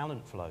looking at the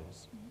talent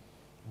flows.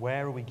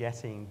 Where are we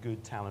getting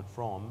good talent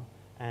from,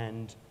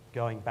 and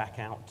going back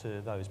out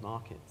to those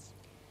markets?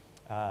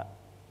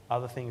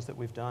 Other things that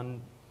we've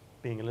done,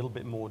 being a little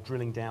bit more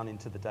drilling down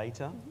into the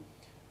data.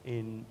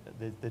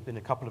 There's been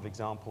a couple of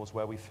examples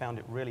where we found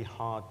it really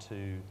hard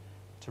to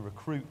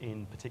recruit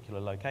in particular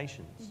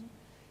locations.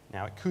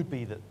 Now, it could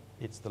be that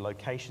it's the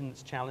location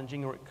that's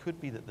challenging, or it could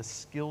be that the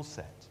skill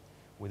set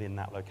within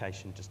that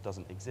location just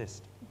doesn't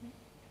exist.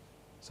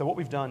 So what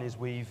we've done is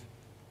we've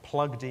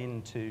plugged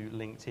into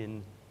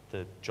LinkedIn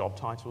the job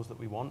titles that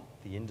we want,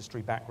 the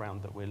industry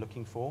background that we're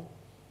looking for,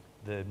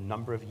 the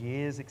number of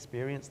years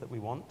experience that we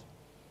want,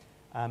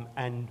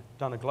 and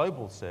done a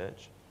global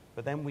search,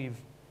 but then we've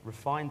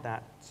refined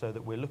that so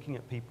that we're looking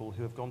at people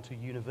who have gone to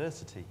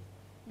university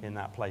in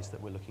that place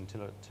that we're looking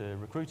to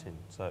recruit in.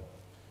 So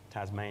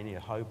Tasmania,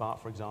 Hobart,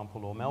 for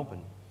example, or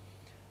Melbourne.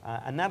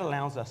 And that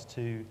allows us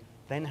to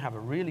then have a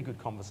really good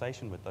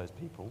conversation with those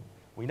people.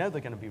 We know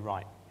they're going to be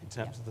right in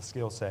terms of the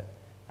skill set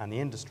and the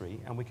industry,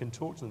 and we can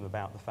talk to them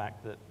about the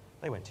fact that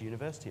they went to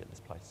university at this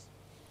place.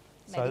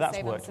 Maybe so that's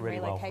save worked some really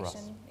well for us.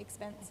 relocation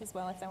expense as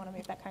well if they want to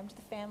move back home to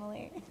the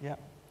family. Yeah.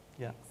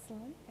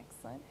 Excellent,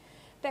 excellent.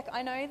 Beck,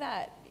 I know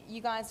that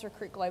you guys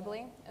recruit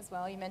globally as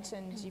well. You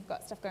mentioned you've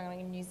got stuff going on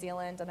in New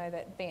Zealand. I know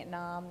that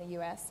Vietnam, the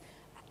US.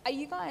 Are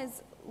you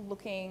guys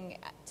looking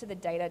to the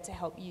data to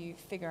help you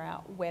figure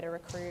out where to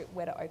recruit,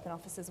 where to open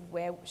offices,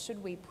 where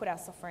should we put our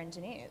software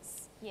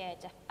engineers? Yeah,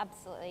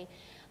 absolutely.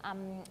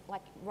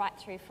 Like right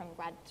through from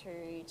grad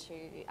through to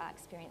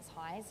experience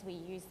hires, we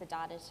use the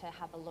data to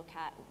have a look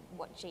at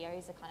what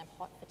geos are kind of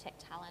hot for tech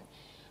talent.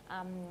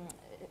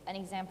 An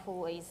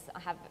example is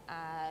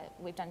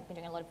we've been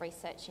doing a lot of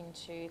research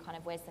into kind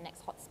of where's the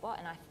next hotspot,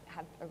 and I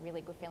have a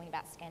really good feeling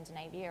about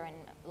Scandinavia, and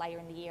later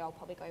in the year I'll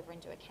probably go over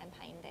and do a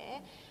campaign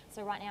there.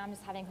 So right now I'm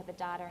just having the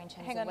data in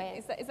terms of where...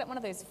 Is that one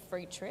of those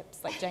free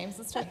trips like James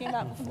was talking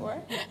about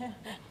before?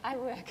 I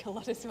work a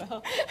lot as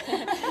well.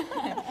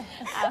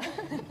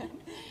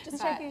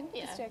 Just checking,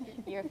 just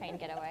checking. European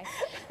getaway.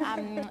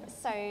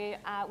 So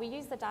we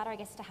use the data, I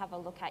guess, to have a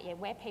look at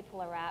where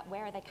people are at,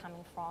 where are they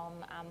coming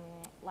from.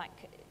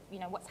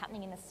 what's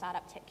happening in the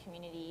startup tech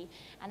community.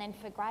 And then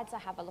for grads, I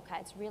have a look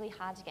at, it's really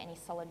hard to get any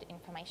solid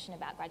information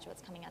about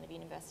graduates coming out of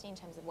university in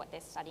terms of what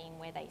they're studying,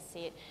 where they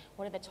sit,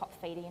 what are the top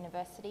feeder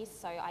universities.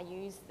 So I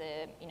use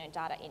the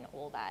data in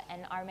all that.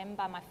 And I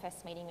remember my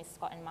first meeting with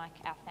Scott and Mike,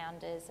 our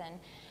founders, and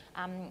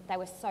they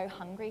were so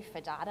hungry for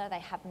data.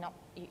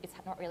 It's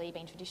not really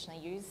been traditionally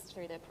used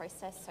through the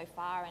process so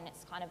far, and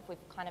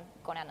we've kind of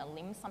gone out on a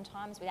limb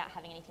sometimes without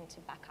having anything to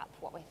back up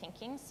what we're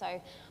thinking. So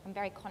I'm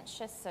very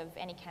conscious of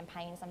any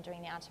campaigns I'm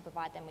doing now to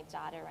provide them with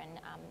data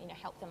and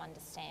help them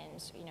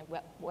understand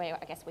where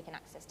I guess we can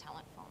access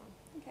talent from.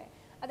 Okay.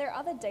 Are there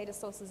other data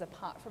sources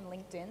apart from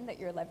LinkedIn that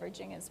you're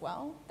leveraging as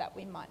well that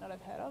we might not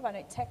have heard of? I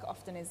know tech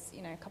often is,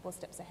 a couple of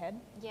steps ahead.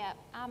 Yeah,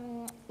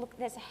 look,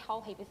 there's a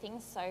whole heap of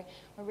things. So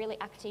we're really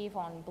active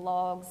on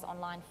blogs,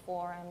 online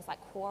forums, like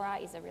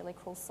Quora is a really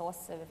cool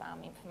source of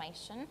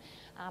information.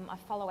 I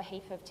follow a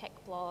heap of tech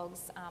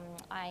blogs.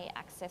 I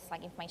access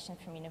information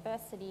from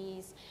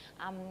universities.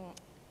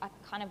 I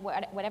kind of,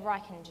 whatever I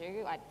can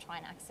do, I try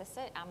and access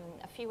it.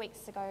 A few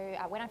weeks ago,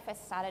 when I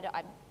first started,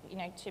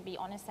 to be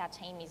honest, our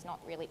team is not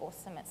really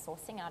awesome at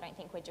sourcing, and I don't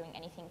think we're doing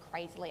anything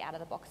crazily out of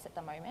the box at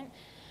the moment.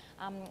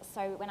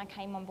 So when I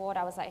came on board,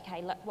 I was like,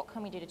 okay, look, what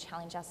can we do to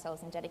challenge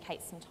ourselves and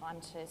dedicate some time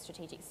to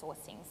strategic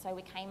sourcing? So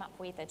we came up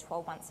with a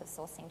 12 months of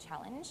sourcing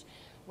challenge,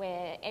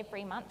 where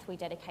every month we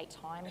dedicate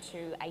time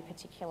to a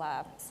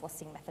particular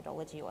sourcing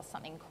methodology or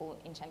something cool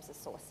in terms of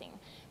sourcing.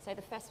 So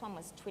the first one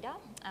was Twitter,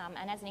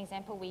 and as an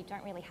example, we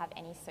don't really have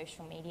any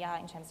social media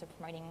in terms of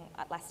promoting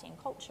Atlassian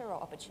culture or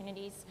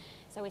opportunities.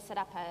 So we set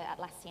up a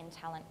Atlassian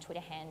talent Twitter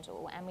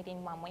handle, and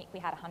within 1 week we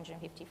had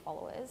 150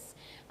 followers.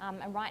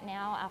 And right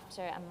now,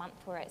 after a month,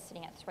 we're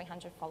sitting at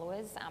 300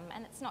 followers,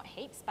 and it's not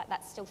heaps, but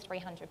that's still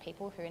 300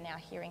 people who are now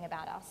hearing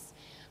about us.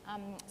 As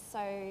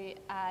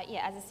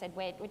I said,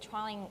 we're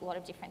trialling a lot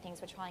of different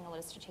things. We're trying a lot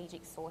of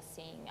strategic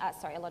sourcing,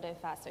 a lot of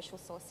social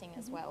sourcing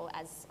as well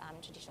as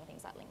traditional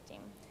things like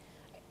LinkedIn.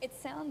 It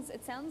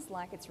sounds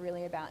like it's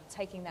really about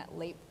taking that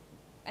leap,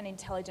 an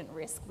intelligent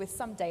risk with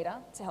some data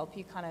to help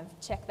you kind of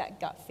check that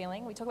gut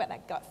feeling. We talk about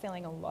that gut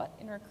feeling a lot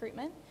in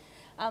recruitment.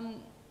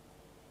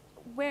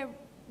 We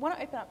want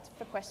to open up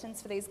for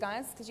questions for these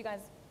guys, because you guys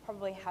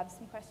probably have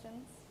some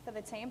questions for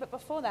the team. But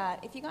before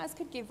that, if you guys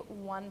could give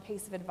one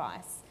piece of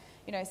advice,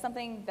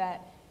 something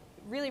that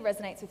really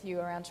resonates with you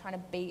around trying to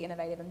be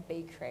innovative and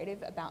be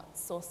creative about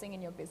sourcing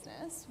in your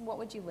business, what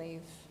would you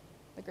leave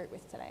the group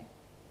with today?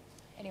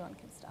 Anyone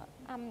can start.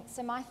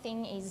 So my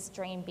thing is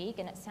dream big,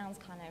 and it sounds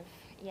kind of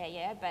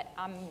but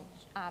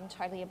I'm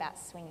totally about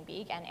swing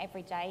big. And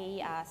every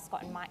day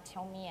Scott and Mike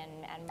tell me,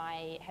 and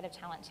my head of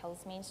talent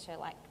tells me to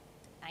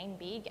aim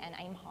big and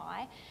aim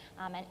high.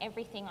 And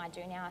everything I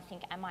do now, I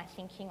think, am I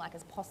thinking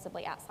as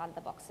possibly outside of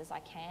the box as I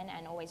can,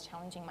 and always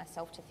challenging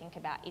myself to think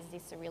about, is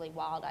this a really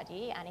wild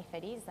idea? And if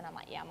it is, then I'm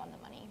like, yeah, I'm on the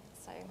money.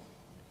 So,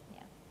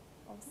 yeah.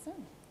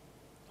 Awesome.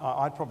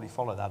 I'd probably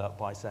follow that up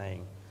by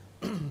saying,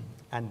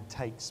 and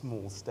take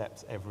small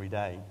steps every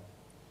day.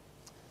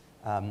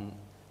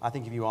 I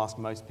think if you ask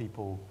most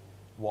people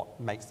what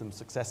makes them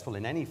successful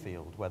in any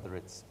field, whether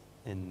it's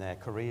in their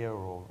career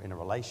or in a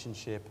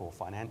relationship or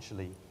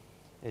financially,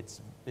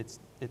 it's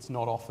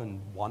not often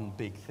one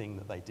big thing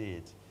that they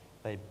did.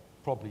 They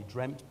probably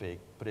dreamt big,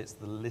 but it's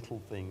the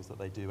little things that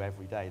they do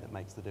every day that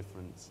makes the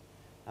difference.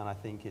 And I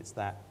think it's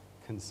that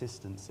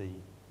consistency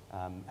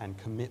and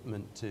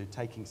commitment to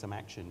taking some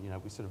action.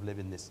 We sort of live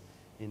in this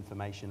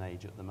information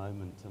age at the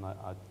moment, and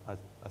I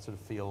sort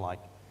of feel like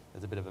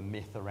there's a bit of a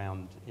myth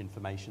around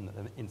information, that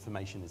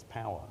information is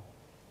power.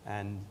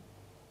 And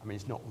I mean,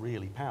 it's not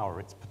really power,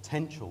 it's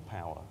potential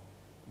power,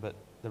 but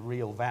the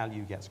real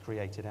value gets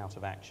created out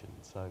of action.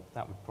 So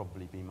that would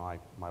probably be my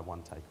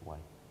one takeaway.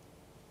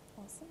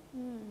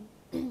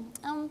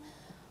 Awesome.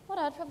 What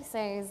I'd probably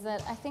say is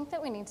that I think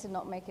that we need to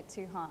not make it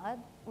too hard.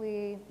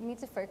 We need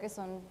to focus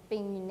on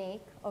being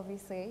unique,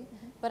 obviously,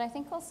 but I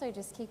think also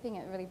just keeping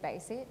it really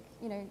basic.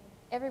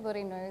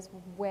 Everybody knows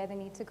where they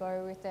need to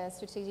go with their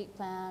strategic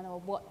plan, or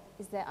what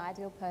is their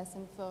ideal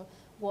person for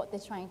what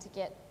they're trying to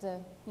get,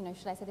 the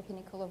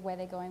pinnacle of where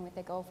they're going with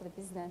their goal for the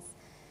business.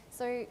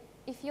 So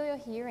if you're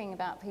hearing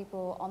about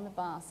people on the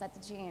bus, at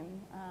the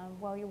gym,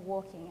 while you're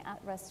walking, at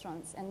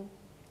restaurants, and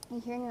you're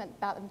hearing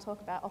about them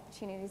talk about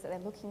opportunities that they're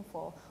looking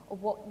for, or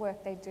what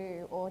work they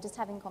do, or just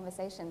having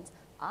conversations,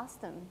 ask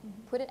them,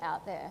 put it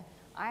out there.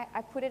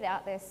 I put it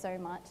out there so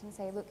much and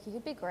say, look,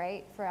 you'd be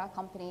great for our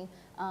company,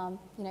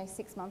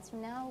 6 months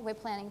from now. We're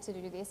planning to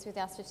do this with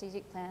our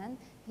strategic plan.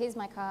 Here's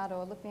my card,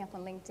 or look me up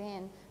on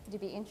LinkedIn. Would you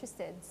be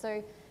interested?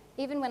 So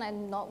even when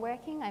I'm not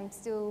working, I'm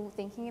still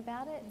thinking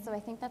about it. So I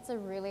think that's a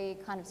really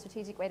kind of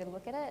strategic way to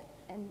look at it,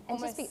 and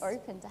just be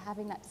open to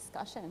having that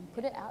discussion.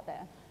 Put it out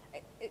there.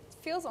 It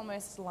feels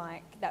almost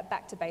like that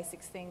back to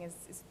basics thing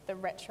is the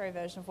retro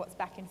version of what's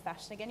back in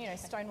fashion again.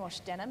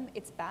 Stonewashed denim,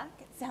 it's back.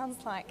 It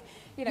sounds like,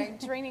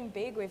 dreaming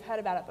big, we've heard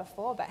about it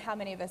before, but how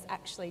many of us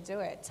actually do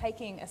it?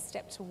 Taking a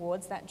step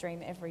towards that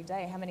dream every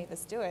day, how many of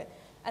us do it?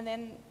 And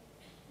then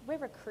we're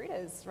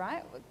recruiters,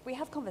 right? We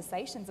have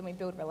conversations and we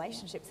build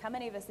relationships. How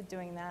many of us are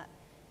doing that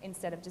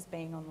instead of just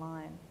being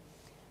online?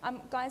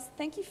 Guys,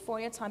 thank you for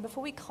your time.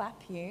 Before we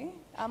clap you,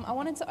 I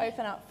wanted to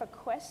open up for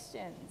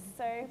questions.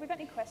 So have we got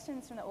any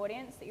questions from the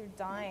audience that you're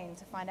dying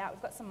to find out?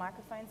 We've got some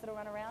microphones that'll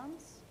run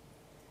around.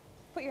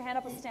 Put your hand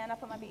up or stand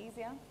up, it might be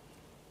easier.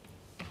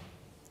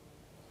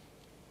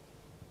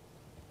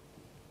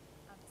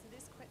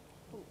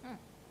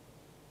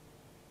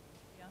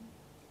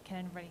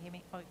 Can everybody hear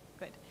me? Oh,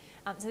 good.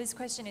 So this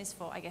question is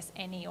for, I guess,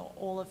 any or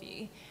all of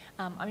you.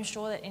 I'm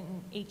sure that in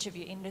each of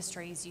your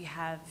industries you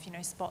have,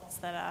 spots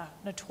that are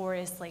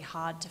notoriously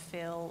hard to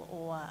fill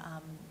or,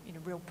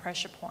 real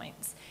pressure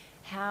points.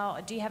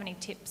 Do you have any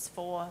tips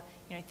for,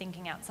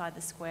 thinking outside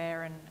the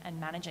square and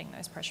managing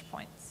those pressure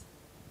points?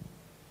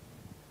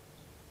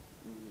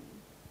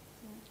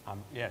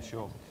 Yeah,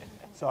 sure.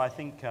 So I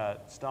think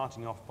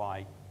starting off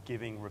by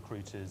giving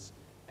recruiters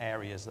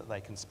areas that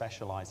they can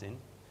specialise in,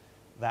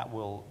 that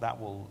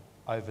will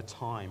over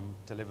time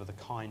deliver the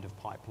kind of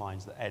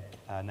pipelines that Ed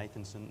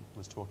Nathanson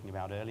was talking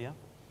about earlier.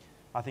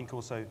 I think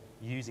also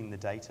using the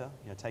data,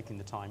 taking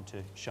the time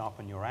to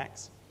sharpen your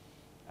axe.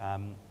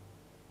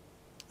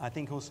 I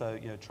think also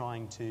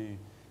trying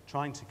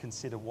to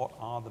consider what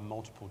are the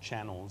multiple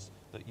channels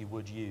that you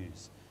would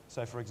use.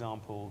 So for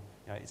example,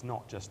 it's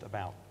not just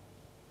about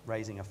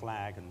raising a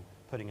flag and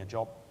putting a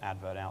job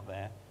advert out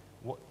there.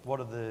 What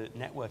are the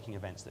networking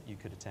events that you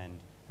could attend?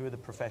 Who are the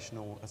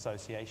professional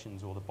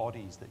associations or the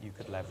bodies that you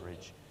could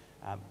leverage?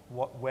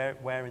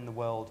 Where in the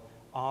world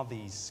are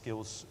these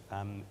skills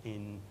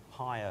in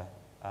higher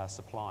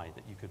supply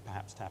that you could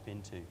perhaps tap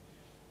into?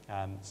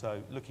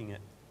 So looking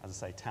at,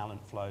 as I say,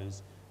 talent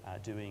flows,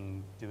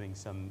 doing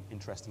some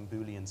interesting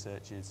Boolean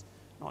searches,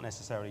 not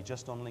necessarily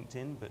just on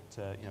LinkedIn, but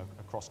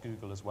across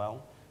Google as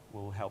well,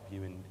 will help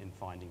you in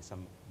finding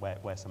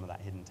where some of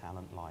that hidden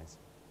talent lies.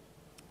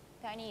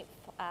 The only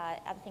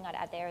other thing I'd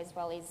add there as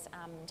well is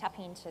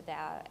tapping into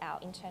our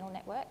internal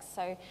networks.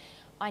 So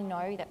I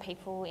know that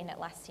people in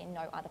Atlassian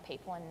know other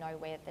people and know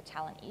where the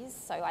talent is.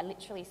 So I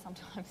literally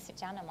sometimes sit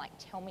down and I'm like,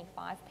 tell me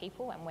 5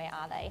 people and where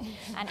are they?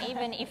 And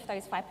even if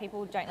those 5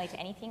 people don't lead to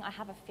anything, I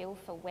have a feel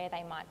for where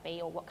they might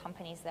be or what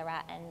companies they're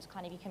at, and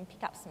kind of you can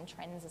pick up some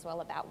trends as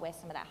well about where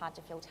some of that hard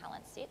to fill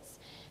talent sits.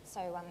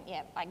 So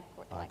yeah, I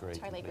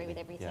totally agree with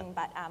everything,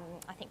 yeah. But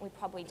I think we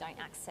probably don't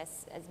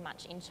access as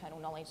much internal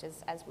knowledge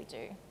as we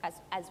do,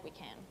 as we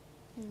can.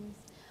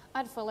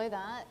 I'd follow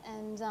that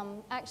and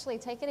actually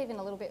take it even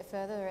a little bit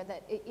further,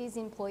 that it is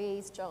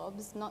employees'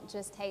 jobs, not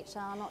just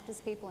HR, not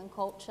just people in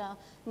culture,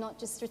 not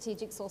just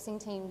strategic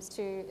sourcing teams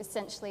to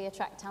essentially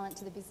attract talent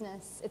to the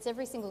business. It's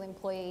every single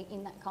employee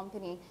in that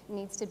company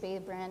needs to be a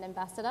brand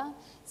ambassador.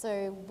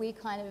 So we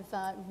kind of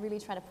really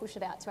try to push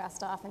it out to our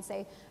staff and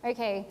say,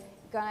 okay,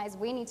 guys,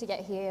 we need to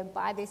get here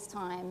by this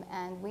time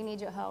and we need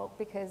your help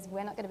because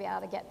we're not going to be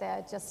able to get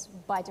there just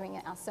by doing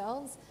it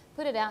ourselves.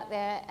 Put it out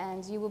there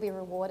and you will be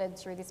rewarded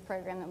through this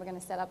program that we're going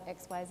to set up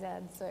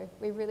XYZ. So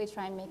we really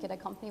try and make it a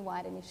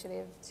company-wide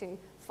initiative to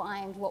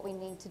find what we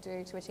need to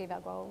do to achieve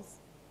our goals.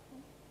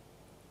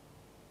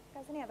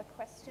 Guys, any other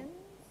questions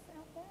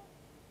out there?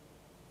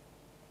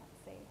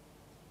 Let's see.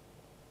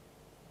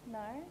 No?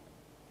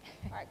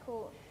 All right,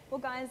 cool. Well,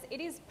 guys,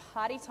 it is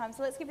party time,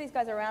 so let's give these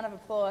guys a round of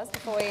applause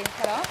before we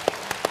head off.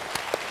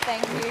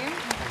 Thank you.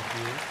 Thank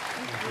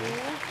you.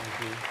 Thank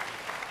you.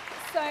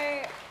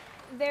 So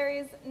there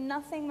is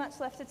nothing much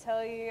left to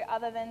tell you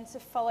other than to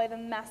follow the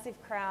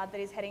massive crowd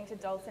that is heading to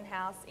Dalton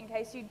House. In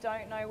case you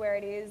don't know where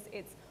it is,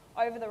 it's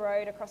over the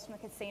road across from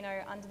the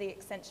casino under the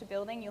Accenture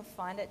building. You'll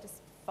find it.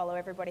 Just follow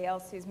everybody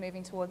else who's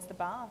moving towards the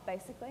bar,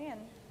 basically.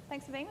 And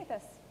thanks for being with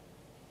us.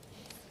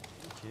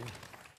 Thank you.